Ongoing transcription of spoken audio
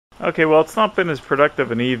Okay, well, it's not been as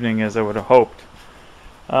productive an evening as I would have hoped.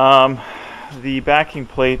 The backing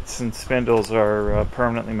plates and spindles are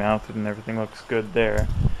permanently mounted and everything looks good there.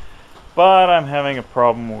 But I'm having a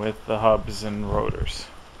problem with the hubs and rotors.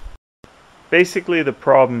 Basically, the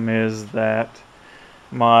problem is that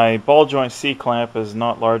my ball joint C-clamp is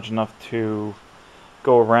not large enough to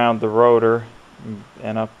go around the rotor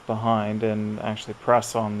and up behind and actually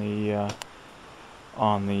press on the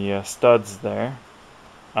studs there.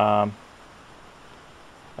 I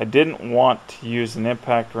didn't want to use an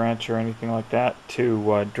impact wrench or anything like that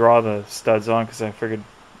to draw the studs on, because I figured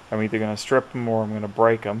I'm either going to strip them or I'm going to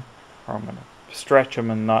break them, or I'm going to stretch them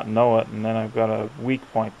and not know it, and then I've got a weak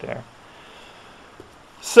point there.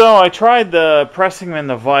 So I tried pressing them in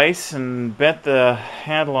the vise and bent the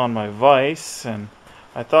handle on my vise, and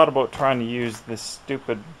I thought about trying to use this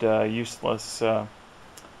stupid useless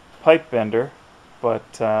pipe bender,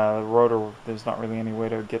 but rotor, there's not really any way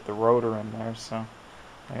to get the rotor in there, so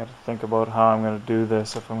I got to think about how I'm going to do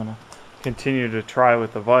this if I'm going to continue to try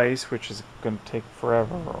with the vise, which is going to take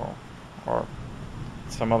forever, or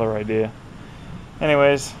some other idea.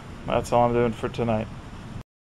 Anyways, that's all I'm doing for tonight.